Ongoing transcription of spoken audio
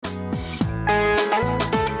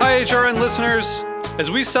HRN listeners.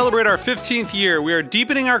 As we celebrate our 15th year, we are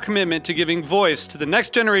deepening our commitment to giving voice to the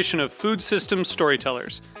next generation of food systems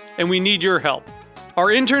storytellers, and we need your help. Our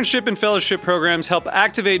internship and fellowship programs help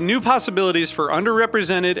activate new possibilities for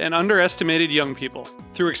underrepresented and underestimated young people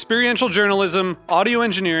through experiential journalism, audio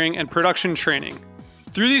engineering, and production training.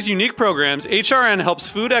 Through these unique programs, HRN helps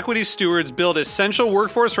food equity stewards build essential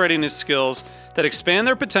workforce readiness skills that expand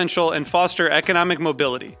their potential and foster economic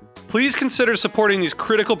mobility. Please consider supporting these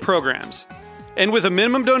critical programs. And with a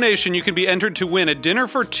minimum donation, you can be entered to win a dinner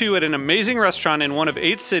for two at an amazing restaurant in one of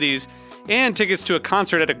 8 cities and tickets to a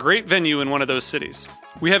concert at a great venue in one of those cities.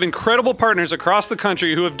 We have incredible partners across the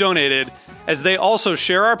country who have donated, as they also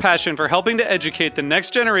share our passion for helping to educate the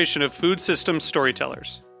next generation of food systems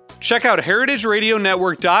storytellers. Check out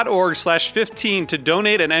heritageradionetwork.org/15 to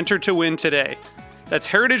donate and enter to win today. That's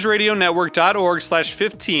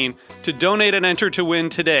heritageradionetwork.org/15 to donate and enter to win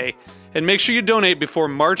today. And make sure you donate before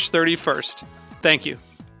March 31st. Thank you.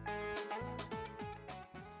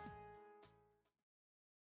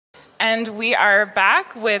 And we are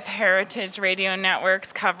back with Heritage Radio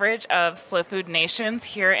Network's coverage of Slow Food Nations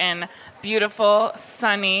here in beautiful,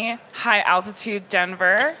 sunny, high-altitude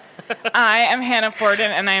Denver. I am Hannah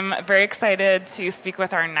Forden, and I'm very excited to speak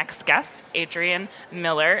with our next guest, Adrian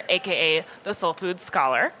Miller, a.k.a. the Soul Food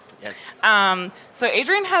Scholar. Yes. So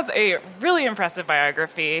Adrian has a really impressive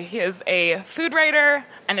biography. He is a food writer,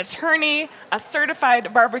 an attorney, a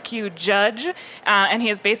certified barbecue judge, and he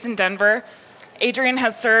is based in Denver. Adrian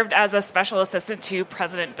has served as a special assistant to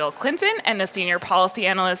President Bill Clinton and a senior policy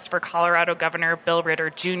analyst for Colorado Governor Bill Ritter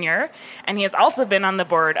Jr., and he has also been on the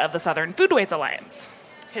board of the Southern Foodways Alliance.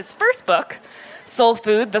 His first book, Soul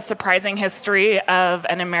Food, The Surprising History of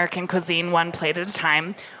an American Cuisine One Plate at a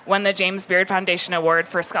Time, won the James Beard Foundation Award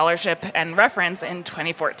for Scholarship and Reference in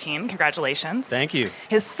 2014. Congratulations. Thank you.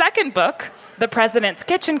 His second book, The President's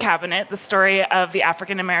Kitchen Cabinet, the story of the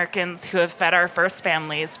African Americans who have fed our first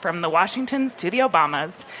families from the Washingtons to the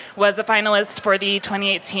Obamas, was a finalist for the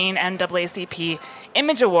 2018 NAACP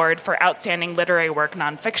Image Award for Outstanding Literary Work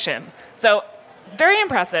Nonfiction. So, very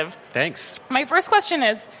impressive. Thanks. My first question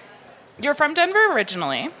is, you're from Denver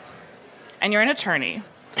originally, and you're an attorney.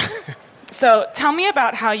 So tell me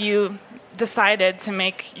about how you decided to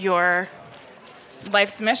make your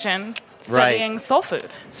life's mission studying soul food.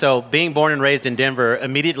 So being born and raised in Denver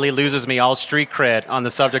immediately loses me all street cred on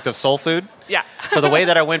the subject of soul food. Yeah. So the way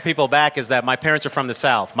that I win people back is that my parents are from the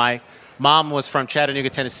South. My mom was from Chattanooga,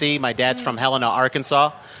 Tennessee. My dad's from Helena,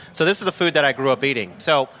 Arkansas. So this is the food that I grew up eating.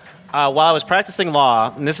 So while I was practicing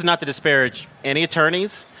law, and this is not to disparage any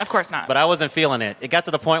attorneys. Of course not. But I wasn't feeling it. It got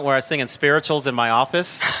to the point where I was singing spirituals in my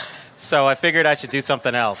office. So I figured I should do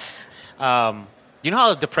something else. You know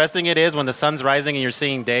how depressing it is when the sun's rising and you're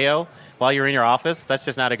singing Deo while you're in your office? That's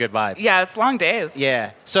just not a good vibe. Yeah, it's long days.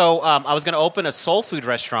 Yeah. So I was going to open a soul food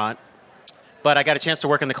restaurant, but I got a chance to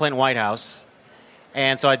work in the Clinton White House.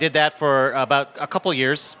 And so I did that for about a couple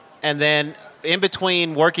years. And then in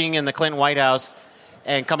between working in the Clinton White House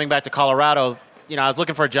and coming back to Colorado, you know, I was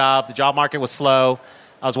looking for a job. The job market was slow.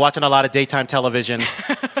 I was watching a lot of daytime television.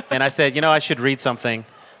 And I said, you know, I should read something.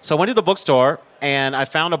 So I went to the bookstore, and I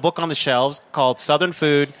found a book on the shelves called Southern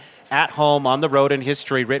Food, At Home, On the Road in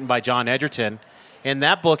History, written by John Edgerton. In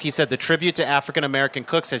that book, he said the tribute to African-American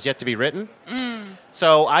cooks has yet to be written.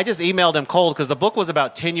 So I just emailed him cold, because the book was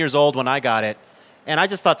about 10 years old when I got it. And I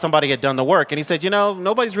just thought somebody had done the work. And he said, you know,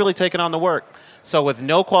 nobody's really taken on the work. So with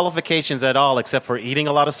no qualifications at all, except for eating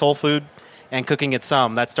a lot of soul food and cooking it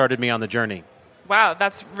some, that started me on the journey. Wow,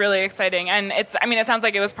 that's really exciting. And it sounds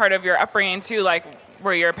like it was part of your upbringing too, like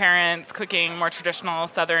were your parents cooking more traditional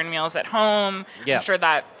Southern meals at home? Yeah. I'm sure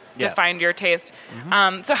that defined your taste.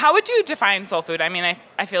 Mm-hmm. So how would you define soul food? I mean,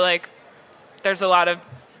 I feel like there's a lot of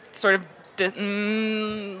sort of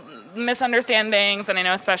misunderstandings, and I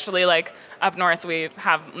know especially like up north we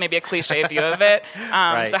have maybe a cliche view of it.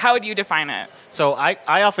 Right. So how would you define it? So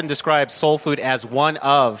I often describe soul food as one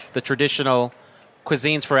of the traditional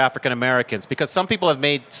cuisines for African Americans, because some people have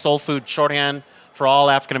made soul food shorthand for all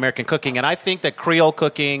African American cooking, and I think that Creole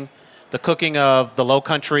cooking, the cooking of the Low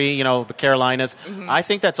Country, you know, the Carolinas, I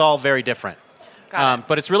think that's all very different.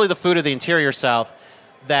 But it's really the food of the interior South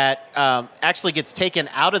that actually gets taken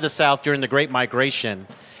out of the South during the Great Migration.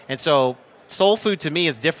 And so soul food to me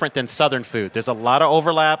is different than Southern food. There's a lot of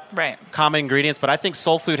overlap, right, common ingredients, but I think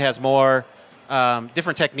soul food has more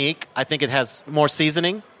different technique. I think it has more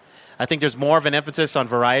seasoning. I think there's more of an emphasis on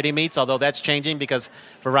variety meats, although that's changing because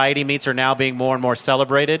variety meats are now being more and more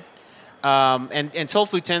celebrated. And soul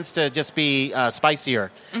food tends to just be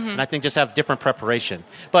spicier, and I think just have different preparation.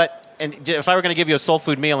 But if I were going to give you a soul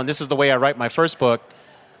food meal, and this is the way I write my first book,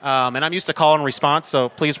 And I'm used to call and response, so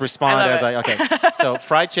please respond okay. So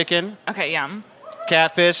fried chicken. Okay, yum.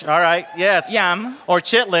 Catfish. All right. Yes. Yum. Or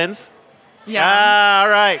chitlins. Yum. All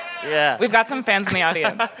right. Yeah. We've got some fans in the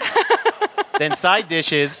audience. Then side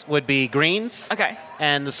dishes would be greens. Okay.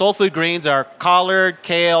 And the soul food greens are collard,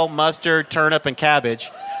 kale, mustard, turnip, and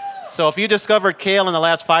cabbage. So if you discovered kale in the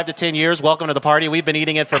last 5 to 10 years, welcome to the party. We've been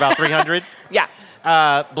eating it for about 300. Yeah.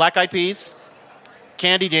 Black-eyed peas,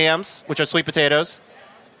 candy jams, which are sweet potatoes,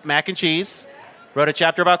 mac and cheese. Wrote a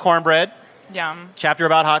chapter about cornbread. Yum. Chapter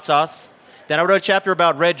about hot sauce. Then I wrote a chapter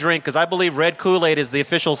about red drink because I believe red Kool-Aid is the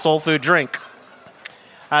official soul food drink.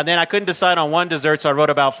 Then I couldn't decide on one dessert, so I wrote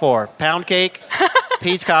about 4. Pound cake,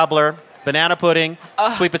 peach cobbler, banana pudding,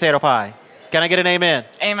 sweet potato pie. Can I get an amen?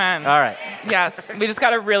 Amen. All right. Yes. We just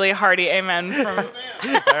got a really hearty amen from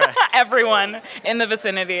everyone in the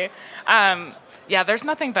vicinity. Yeah, there's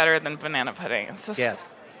nothing better than banana pudding. It's just...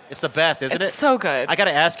 Yes. It's the best, isn't it? It's so good. I got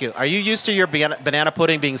to ask you, are you used to your banana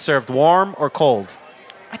pudding being served warm or cold?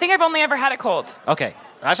 I think I've only ever had it cold. Okay.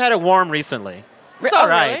 I've had it warm recently. It's all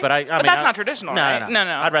right, really? but I But mean, that's not traditional, right? No.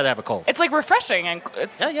 No. I'd rather have it cold. It's like refreshing and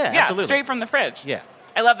it's absolutely. straight from the fridge. Yeah.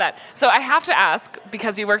 I love that. So I have to ask,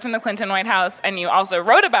 because you worked in the Clinton White House and you also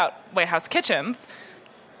wrote about White House kitchens,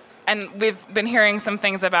 and we've been hearing some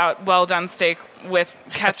things about well-done steak with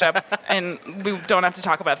ketchup, and we don't have to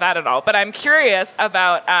talk about that at all. But I'm curious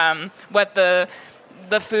about what the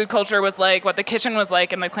food culture was like, what the kitchen was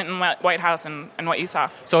like in the Clinton White House, and what you saw.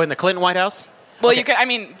 So in the Clinton White House? Well, okay. you can. I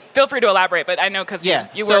mean, feel free to elaborate, but I know because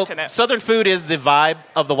you worked in it. Southern food is the vibe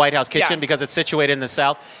of the White House kitchen Yeah. because it's situated in the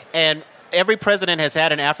South. And every president has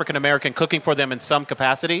had an African-American cooking for them in some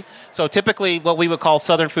capacity. So typically what we would call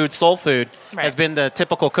Southern food, soul food, has been the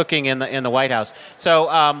typical cooking in the White House.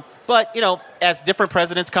 So, but, as different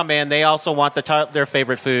presidents come in, they also want their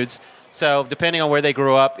favorite foods. So depending on where they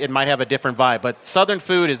grew up, it might have a different vibe. But Southern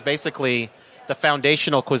food is basically the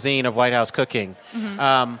foundational cuisine of White House cooking.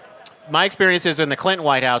 Mm-hmm. My experience is in the Clinton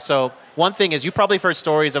White House. So one thing is, you probably heard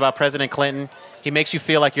stories about President Clinton. He makes you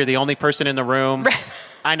feel like you're the only person in the room. Right.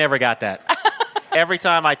 I never got that. Every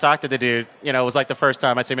time I talked to the dude, it was like the first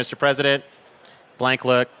time I'd say, Mr. President, blank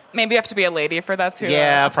look. Maybe you have to be a lady for that too.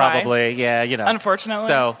 Yeah, probably. Yeah, Unfortunately.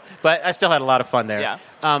 So, but I still had a lot of fun there.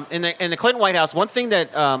 Yeah. In the Clinton White House, one thing that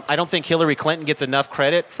I don't think Hillary Clinton gets enough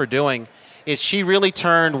credit for doing is she really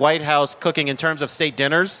turned White House cooking in terms of state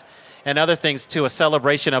dinners and other things to a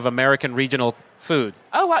celebration of American regional food.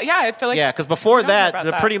 Oh, wow. Yeah, I feel like... Yeah, because before that,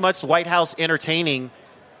 that. pretty much White House entertaining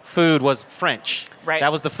food was French. Right.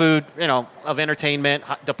 That was the food, of entertainment,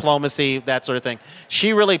 diplomacy, that sort of thing.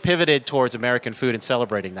 She really pivoted towards American food and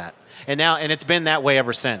celebrating that. And it's been that way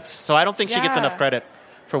ever since. So I don't think she gets enough credit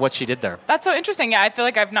for what she did there. That's so interesting. Yeah, I feel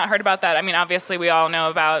like I've not heard about that. I mean, obviously, we all know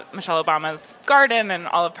about Michelle Obama's garden and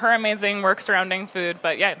all of her amazing work surrounding food.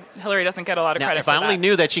 But yeah, Hillary doesn't get a lot of credit for that. If I only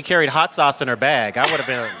knew that she carried hot sauce in her bag, I would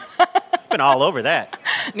have been all over that.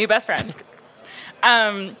 New best friend.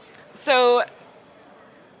 So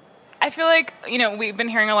I feel like, we've been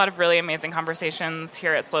hearing a lot of really amazing conversations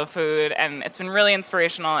here at Slow Food, and it's been really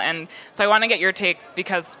inspirational. And so I want to get your take,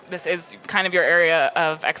 because this is kind of your area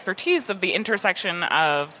of expertise, of the intersection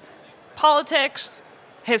of politics,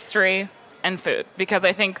 history, and food. Because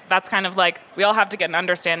I think that's kind of like, we all have to get an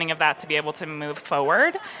understanding of that to be able to move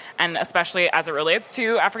forward. And especially as it relates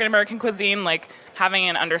to African-American cuisine, like having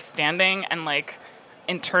an understanding and like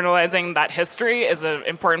internalizing that history is an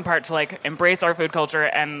important part to like embrace our food culture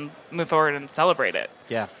and move forward and celebrate it.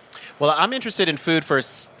 Yeah. Well, I'm interested in food for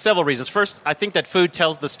several reasons. First, I think that food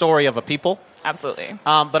tells the story of a people. Absolutely.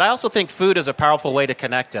 But I also think food is a powerful way to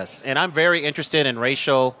connect us. And I'm very interested in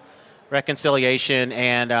racial reconciliation.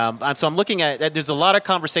 And so I'm looking at, there's a lot of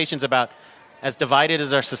conversations about, as divided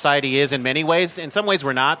as our society is in many ways. In some ways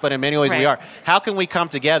we're not, but in many ways we are. How can we come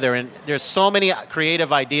together? And there's so many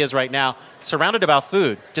creative ideas right now surrounded about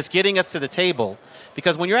food, just getting us to the table.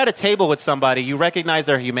 Because when you're at a table with somebody, you recognize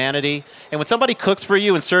their humanity. And when somebody cooks for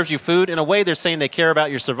you and serves you food, in a way they're saying they care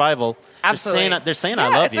about your survivel. Absolutely. They're saying I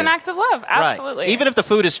love you. It's an act of love. Absolutely. Right. Even if the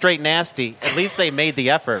food is straight nasty, at least they made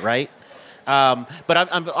the effort, right? But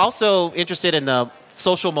I'm also interested in the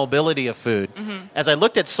social mobility of food. Mm-hmm. As I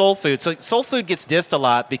looked at soul food, so soul food gets dissed a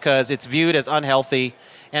lot because it's viewed as unhealthy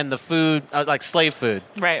and the food, like slave food.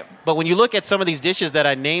 Right. But when you look at some of these dishes that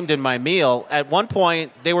I named in my meal, at one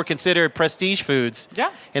point they were considered prestige foods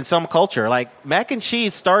in some culture. Like mac and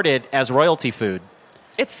cheese started as royalty food.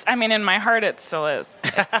 In my heart it still is.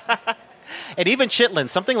 And even chitlin,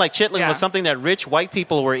 something like chitlin was something that rich white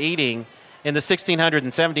people were eating in the 1600s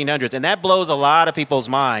and 1700s. And that blows a lot of people's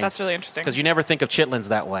minds. That's really interesting. Because you never think of chitlins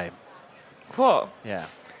that way. Cool. Yeah.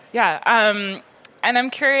 Yeah. And I'm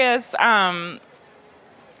curious,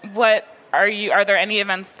 Are there any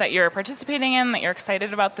events that you're participating in that you're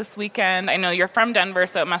excited about this weekend? I know you're from Denver,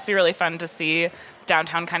 so it must be really fun to see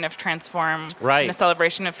downtown kind of transform in a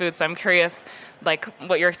celebration of food. So I'm curious, like,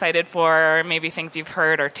 what you're excited for, maybe things you've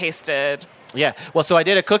heard or tasted. Yeah. Well, so I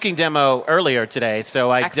did a cooking demo earlier today. So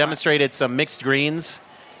I Excellent. demonstrated some mixed greens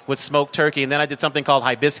with smoked turkey, and then I did something called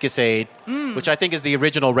hibiscusade, which I think is the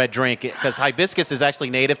original red drink, because hibiscus is actually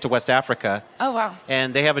native to West Africa. Oh, wow.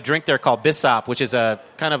 And they have a drink there called bissap, which is a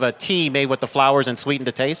kind of a tea made with the flowers and sweetened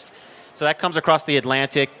to taste. So that comes across the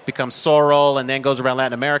Atlantic, becomes sorrel, and then goes around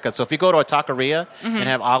Latin America. So if you go to a taqueria and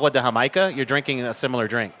have agua de Jamaica, you're drinking a similar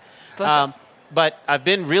drink. Delicious. But I've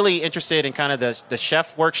been really interested in kind of the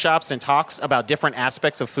chef workshops and talks about different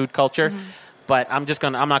aspects of food culture. But I'm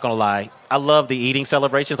not gonna lie. I love the eating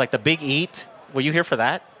celebrations, like the Big Eat. Were you here for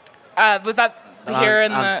that? Was that here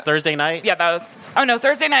on Thursday night? Yeah, that was. Oh no,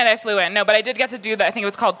 Thursday night I flew in. No, but I did get to do that. I think it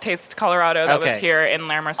was called Taste Colorado. That was here in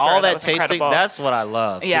Larimer Square. All that was tasting. incredible. That's what I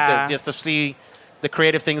love. Yeah, just to see the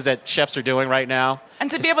creative things that chefs are doing right now, and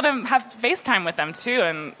to be able to have FaceTime with them too,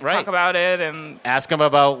 and talk about it, and ask them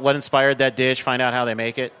about what inspired that dish, find out how they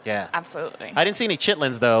make it. Yeah, absolutely. I didn't see any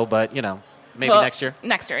chitlins though, but maybe next year.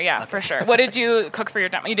 Next year, yeah, for sure. What did you cook for your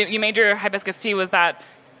demo? You made your hibiscus tea. Was that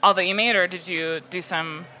all that you made, or did you do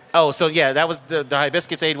some? Oh, so yeah, that was the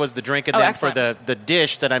hibiscusade was the drink, and then excellent. for the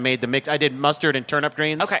dish that I made, the mix, I did mustard and turnip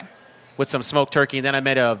greens. Okay. With some smoked turkey, and then I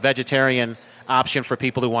made a vegetarian option for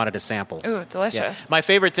people who wanted a sample. Ooh, delicious. Yeah. My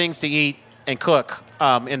favorite things to eat and cook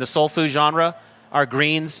in the soul food genre are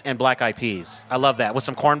greens and black eyed peas. I love that with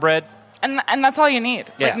some cornbread. And that's all you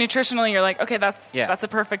need. Yeah. Like nutritionally, you're like, okay, that's a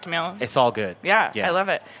perfect meal. It's all good. Yeah, I love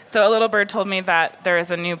it. So a little bird told me that there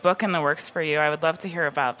is a new book in the works for you. I would love to hear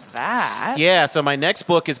about that. Yeah, so my next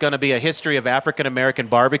book is going to be a history of African American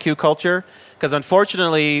barbecue culture. Because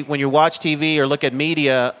unfortunately, when you watch TV or look at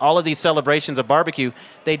media, all of these celebrations of barbecue,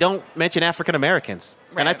 they don't mention African Americans.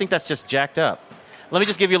 Right. And I think that's just jacked up. Let me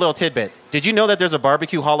just give you a little tidbit. Did you know that there's a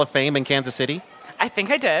barbecue hall of fame in Kansas City? I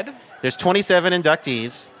think I did. There's 27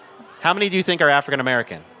 inductees. How many do you think are African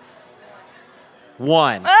American?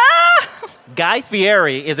 1. Guy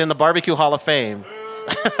Fieri is in the Barbecue Hall of Fame.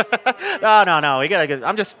 No. We gotta.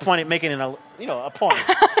 I'm just making a point.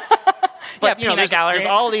 But there's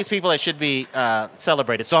all these people that should be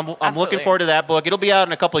celebrated. So I'm looking forward to that book. It'll be out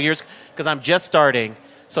in a couple of years because I'm just starting.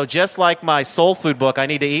 So just like my soul food book, I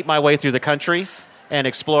need to eat my way through the country and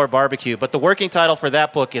explore barbecue. But the working title for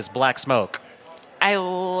that book is Black Smoke. I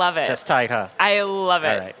love it. That's tight, huh? I love it.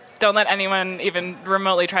 All right. Don't let anyone even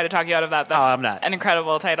remotely try to talk you out of that. That's I'm not. An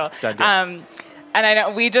incredible title. Done. And I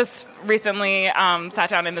know we just recently sat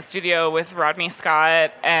down in the studio with Rodney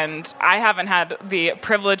Scott, and I haven't had the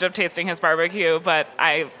privilege of tasting his barbecue, but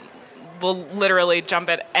I will literally jump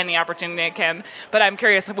at any opportunity I can. But I'm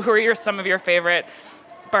curious, who are some of your favorite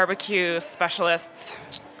barbecue specialists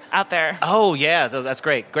out there? Oh, yeah, that's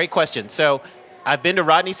great. Great question. So I've been to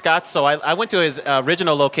Rodney Scott's. So I went to his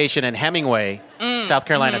original location in Hemingway, South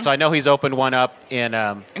Carolina. So I know he's opened one up in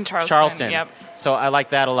Charleston. Yep. So I like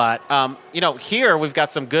that a lot. Here we've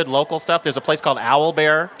got some good local stuff. There's a place called Owl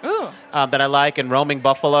Bear that I like, and Roaming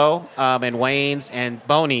Buffalo, and Wayne's and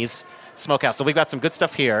Boney's Smokehouse. So we've got some good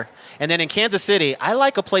stuff here. And then in Kansas City, I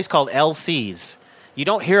like a place called LC's. You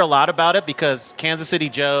don't hear a lot about it because Kansas City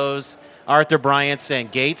Joe's, Arthur Bryant's,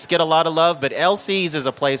 and Gates get a lot of love, but LC's is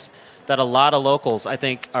a place that a lot of locals, I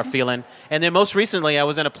think, are feeling. And then most recently, I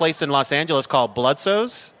was in a place in Los Angeles called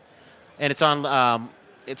Bloodso's, and it's on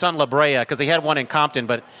La Brea, because he had one in Compton,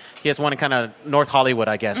 but he has one in kind of North Hollywood,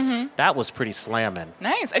 I guess. That was pretty slamming.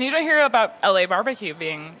 Nice. And you don't hear about L.A. barbecue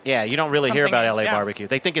being... Yeah, you don't really hear about L.A. barbecue.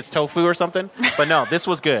 They think it's tofu or something, but no, this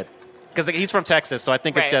was good. Because he's from Texas, so I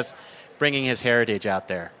think it's just bringing his heritage out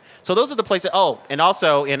there. So those are the places... Oh, and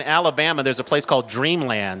also in Alabama, there's a place called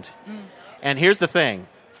Dreamland. And here's the thing.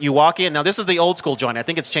 You walk in. Now, this is the old school joint. I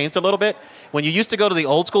think it's changed a little bit. When you used to go to the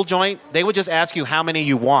old school joint, they would just ask you how many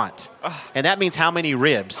you want. And that means how many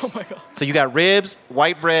ribs. Oh, my God. So you got ribs,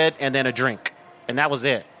 white bread, and then a drink. And that was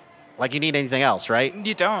it. Like, you need anything else, right?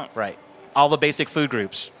 You don't. Right. All the basic food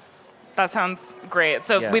groups. That sounds great.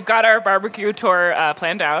 So we've got our barbecue tour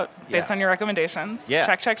planned out based on your recommendations.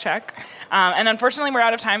 Yeah. Check. And unfortunately, we're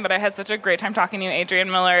out of time, but I had such a great time talking to you,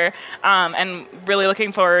 Adrian Miller, and really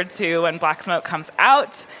looking forward to when Black Smoke comes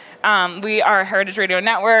out. We are Heritage Radio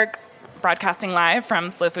Network, broadcasting live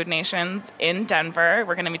from Slow Food Nations in Denver.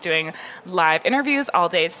 We're going to be doing live interviews all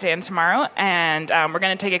day today and tomorrow, and we're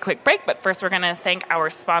going to take a quick break, but first we're going to thank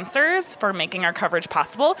our sponsors for making our coverage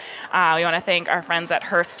possible. We want to thank our friends at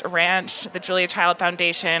Hearst Ranch, the Julia Child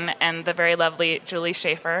Foundation, and the very lovely Julie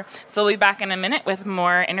Schaefer. So we'll be back in a minute with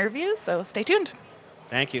more interviews, so stay tuned.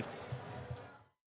 Thank you.